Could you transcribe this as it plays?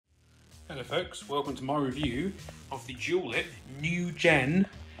Hello folks, welcome to my review of the DUALIT New Gen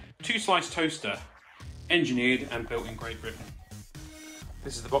 2-slice toaster, engineered and built in Great Britain.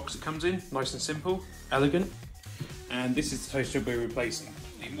 This is the box it comes in, nice and simple, elegant, and this is the toaster we're replacing.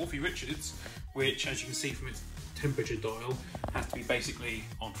 The Morphy Richards, which as you can see from its temperature dial, has to be basically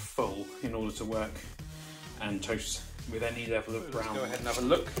on full in order to work and toast with any level of brown. Let's go ahead and have a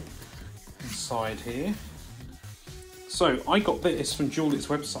look inside here. So I got this from DUALIT's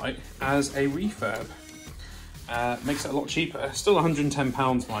website as a refurb. Makes it a lot cheaper, still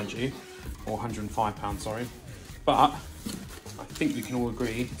 £110 mind you, or £105 sorry, but I think we can all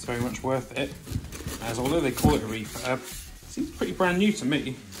agree it's very much worth it, as although they call it a refurb, it seems pretty brand new to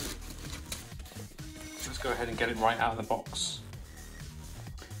me. Let's go ahead and get it right out of the box.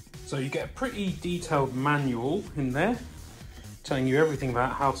 So you get a pretty detailed manual in there, telling you everything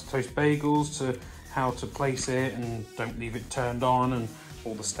about how to toast bagels, to how to place it and don't leave it turned on and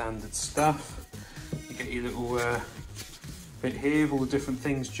all the standard stuff. You get your little bit here of all the different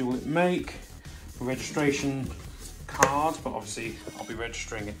things DUALIT make, a registration card, but obviously I'll be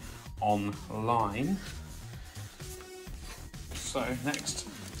registering it online. So next,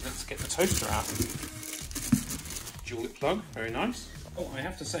 let's get the toaster out. DUALIT plug, very nice. Oh, I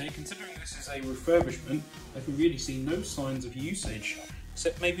have to say, considering this is a refurbishment, I can really see no signs of usage,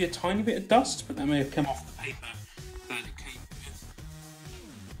 except maybe a tiny bit of dust, but that may have come off the paper that it came with.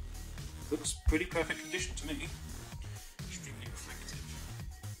 Looks pretty perfect condition to me. Extremely reflective.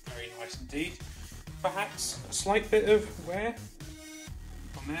 Very nice indeed. Perhaps a slight bit of wear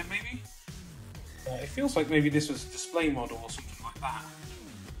on there maybe. It feels like maybe this was a display model or something like that.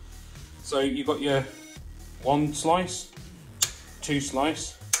 So you've got your 1 slice, 2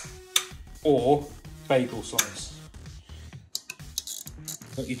 slice, or bagel slice.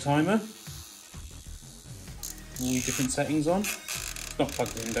 Got your timer, all your different settings on. It's not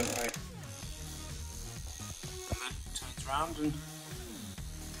plugged in, don't worry. And that turns around and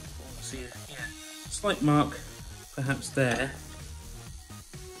see a slight mark perhaps there,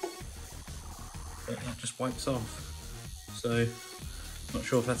 but that just wipes off. So not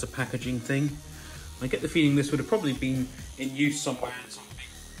sure if that's a packaging thing. I get the feeling this would have probably been in use somewhere in some big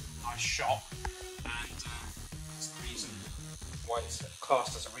nice shop, and that's the reason why it's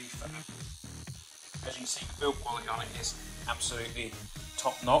classed as a refurb. As you can see, the build quality on it is absolutely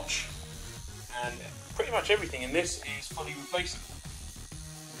top notch, and pretty much everything in this is fully replaceable,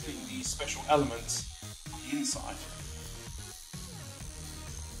 including these special elements on the inside.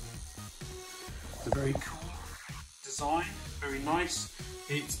 It's a very cool design, very nice.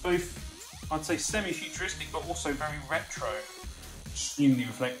 It's both, I'd say, semi-futuristic, but also very retro. Extremely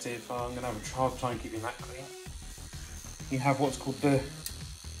reflective. I'm going to have a hard time keeping that clean. You have what's called the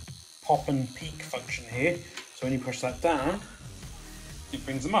pop and peak function here. So when you push that down, it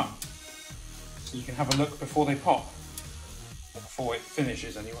brings them up. So you can have a look before they pop, or before it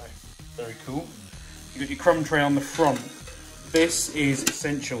finishes anyway. Very cool. You've got your crumb tray on the front. This is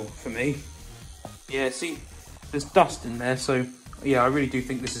essential for me. Yeah, see, there's dust in there, so yeah, I really do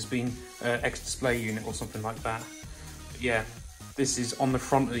think this has been ex-display unit or something like that. But yeah, this is on the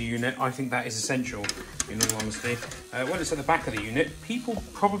front of the unit. I think that is essential, in all honesty. When it's at the back of the unit, people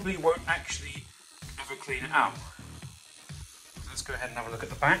probably won't actually ever clean it out. So let's go ahead and have a look at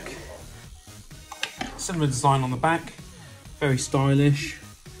the back. Similar design on the back, very stylish,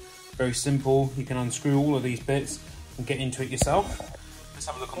 very simple. You can unscrew all of these bits and get into it yourself. Let's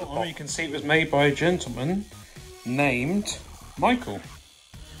have a look on the bottom. You can see it was made by a gentleman named Michael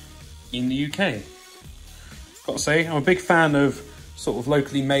in the UK. Got to say, I'm a big fan of sort of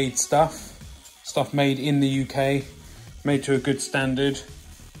locally made stuff made in the UK, made to a good standard,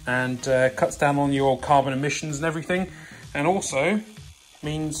 and cuts down on your carbon emissions and everything, and also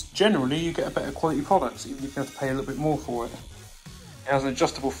means generally you get a better quality product, even if you have to pay a little bit more for it. It has an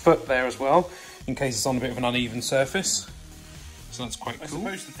adjustable foot there as well, in case it's on a bit of an uneven surface, so that's quite cool. I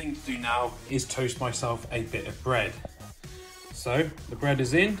suppose the thing to do now is toast myself a bit of bread. So the bread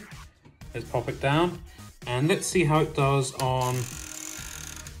is in, let's pop it down, and let's see how it does on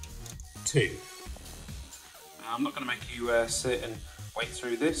 2. Now, I'm not going to make you sit and wait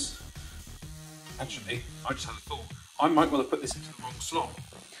through this. Actually, I just had a thought. I might well have put this into the wrong slot.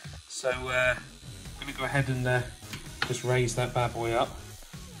 So I'm going to go ahead and just raise that bad boy up,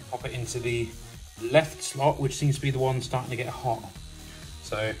 pop it into the left slot, which seems to be the one starting to get hot.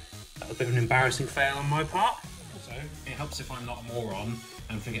 So that was a bit of an embarrassing fail on my part. Also, it helps if I'm not a moron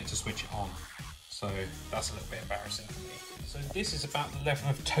and forget to switch it on. So that's a little bit embarrassing for me. So this is about the level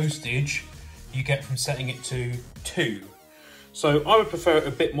of toastage you get from setting it to 2. So I would prefer it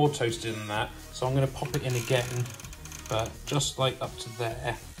a bit more toasted than that. So I'm going to pop it in again, but just like up to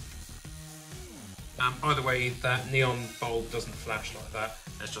there. By the way, that neon bulb doesn't flash like that,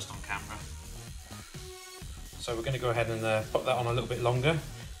 it's just on camera. So we're going to go ahead and put that on a little bit longer.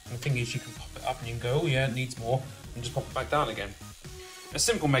 And the thing is, you can pop it up and you can go, oh yeah, it needs more, and just pop it back down again. A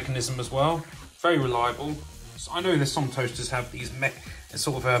simple mechanism as well, very reliable. So I know there's some toasters have these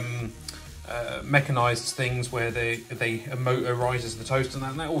mechanized things where a motor rises the toaster,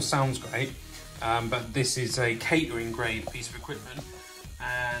 and that all sounds great. But this is a catering grade piece of equipment,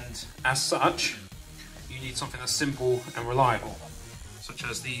 and as such, you need something that's simple and reliable, such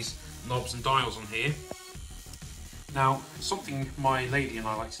as these knobs and dials on here. Now, something my lady and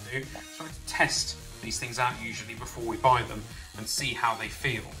I like to do is try to test these things out usually before we buy them and see how they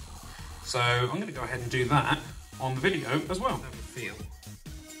feel. So I'm going to go ahead and do that on the video as well. Have a feel.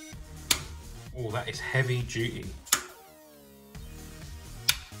 Oh, that is heavy duty.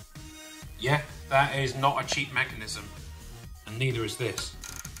 Yeah, that is not a cheap mechanism, and neither is this.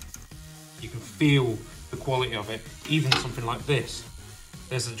 You can feel the quality of it. Even something like this,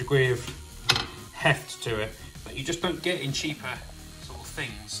 there's a degree of heft to it that you just don't get in cheaper sort of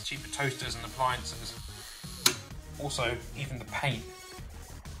things, cheaper toasters and appliances. Also, even the paint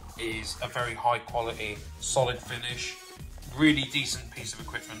is a very high quality, solid finish, really decent piece of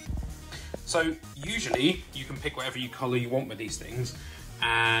equipment. So usually you can pick whatever colour you want with these things,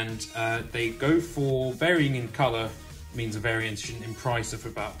 and they go for, varying in colour means a variation in price of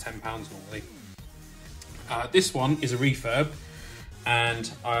about £10 normally. This one is a refurb, and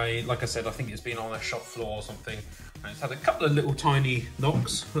like I said, I think it's been on a shop floor or something, and it's had a couple of little tiny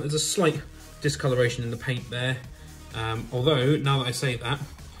knocks. There's a slight discoloration in the paint there, although now that I say that,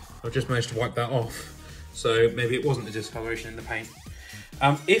 I've just managed to wipe that off, so maybe it wasn't a discoloration in the paint.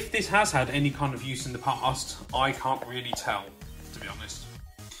 If this has had any kind of use in the past, I can't really tell, to be honest.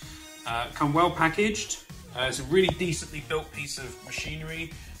 Come well packaged. It's a really decently built piece of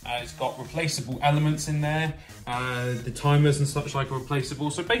machinery. It's got replaceable elements in there. The timers and such like are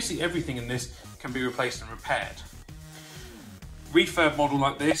replaceable. So basically everything in this can be replaced and repaired. Refurb model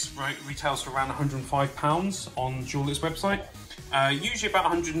like this retails for around £105 on DUALIT's website. Usually about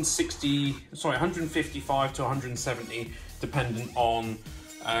 155 to 170, dependent on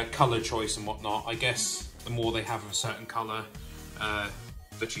colour choice and whatnot. I guess the more they have of a certain colour,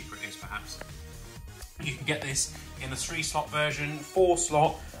 the cheaper it is perhaps. You can get this in a 3-slot version,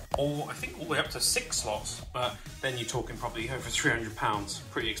 4-slot, or I think all the way up to 6 slots, but then you're talking probably over £300,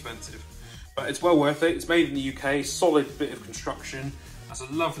 pretty expensive. But it's well worth it. It's made in the UK, solid bit of construction. That's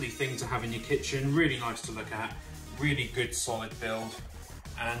a lovely thing to have in your kitchen, really nice to look at, really good solid build,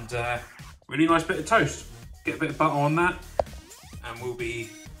 and really nice bit of toast. Get a bit of butter on that, and we'll be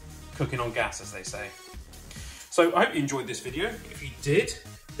cooking on gas, as they say. So I hope you enjoyed this video. If you did,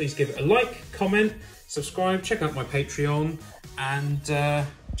 please give it a like, comment, subscribe, check out my Patreon, and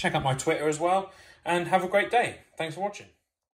check out my Twitter as well, and have a great day. Thanks for watching.